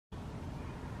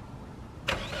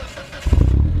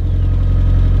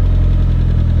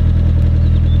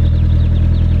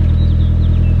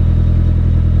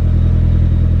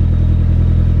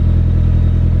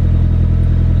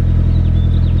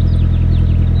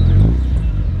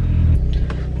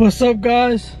What's up,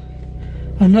 guys?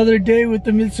 Another day with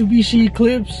the Mitsubishi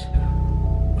Eclipse.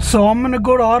 So I'm gonna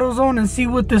go to AutoZone and see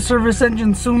what this service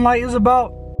engine soon light is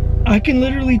about. I can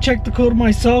literally check the code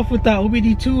myself with that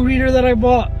OBD2 reader that I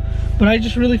bought, but I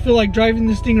just really feel like driving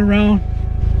this thing around.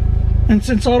 And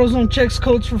since AutoZone checks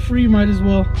codes for free, might as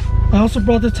well. I also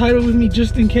brought the title with me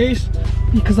just in case,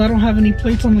 because I don't have any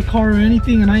plates on the car or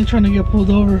anything and I ain't trying to get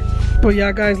pulled over. But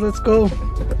yeah, guys, let's go.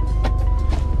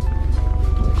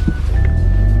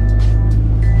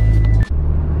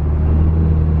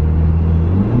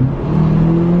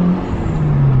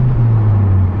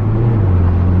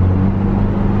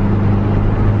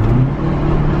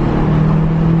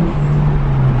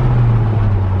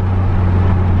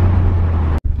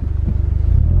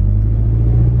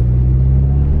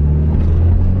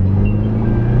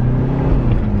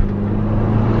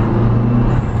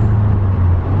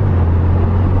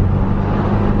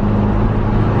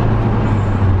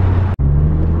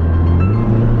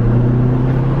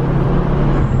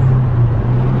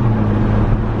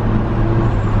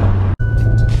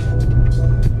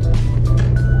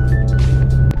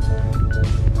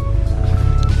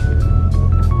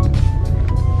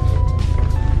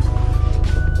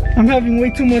 I'm having way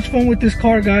too much fun with this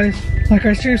car, guys. Like,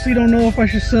 I seriously don't know if I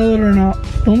should sell it or not.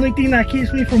 The only thing that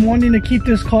keeps me from wanting to keep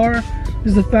this car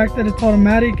is the fact that it's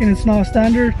automatic and it's not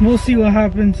standard. We'll see what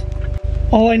happens.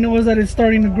 All I know is that it's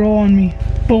starting to grow on me.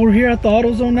 But we're here at the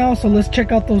AutoZone now, so let's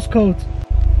check out those codes.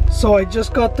 So I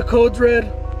just got the codes read,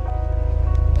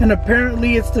 and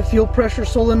apparently it's the fuel pressure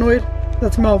solenoid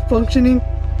that's malfunctioning.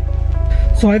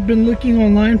 So I've been looking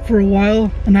online for a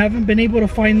while and I haven't been able to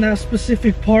find that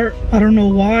specific part. I don't know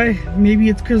why. Maybe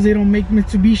it's because they don't make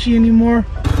Mitsubishi anymore.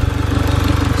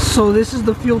 So this is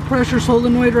the fuel pressure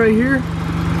solenoid right here.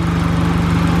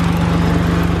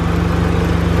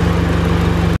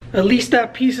 At least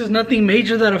that piece is nothing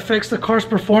major that affects the car's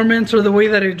performance or the way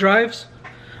that it drives.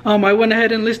 I went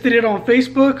ahead and listed it on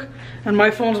Facebook and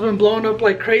my phone's been blowing up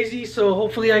like crazy, so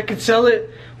hopefully I could sell it.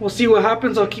 We'll see what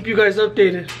happens. I'll keep you guys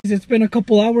updated. It's been a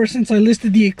couple hours since I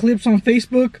listed the Eclipse on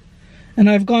Facebook and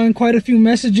I've gotten quite a few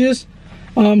messages.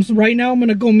 So right now I'm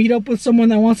gonna go meet up with someone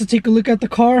that wants to take a look at the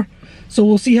car, so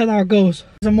we'll see how that goes.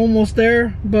 I'm almost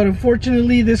there, but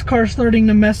unfortunately this car's starting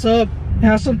to mess up. It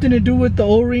has something to do with the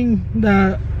O-ring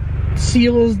that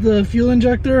seals the fuel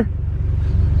injector.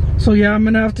 So yeah, I'm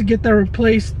gonna have to get that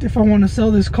replaced if I want to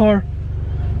sell this car.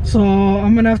 So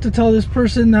I'm gonna have to tell this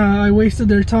person that I wasted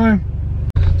their time.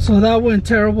 So that went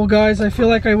terrible, guys. I feel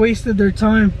like I wasted their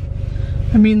time.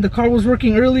 I mean, the car was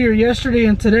working earlier yesterday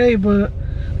and today, but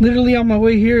literally on my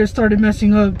way here it started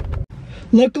messing up.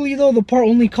 Luckily though, the part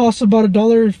only costs about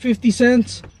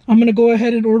 $1.50. I'm gonna go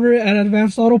ahead and order it at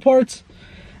Advanced Auto Parts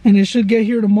and it should get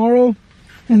here tomorrow.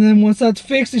 And then once that's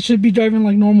fixed, it should be driving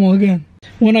like normal again.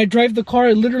 When I drive the car,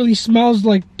 it literally smells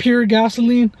like pure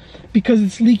gasoline because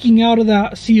it's leaking out of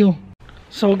that seal.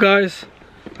 So guys,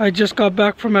 I just got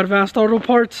back from Advanced Auto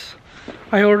Parts.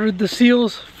 I ordered the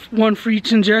seals, one for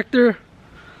each injector.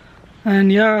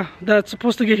 And yeah, that's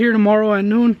supposed to get here tomorrow at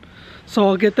noon. So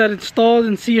I'll get that installed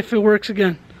and see if it works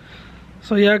again.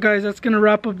 So yeah, guys, that's gonna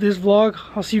wrap up this vlog.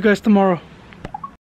 I'll see you guys tomorrow.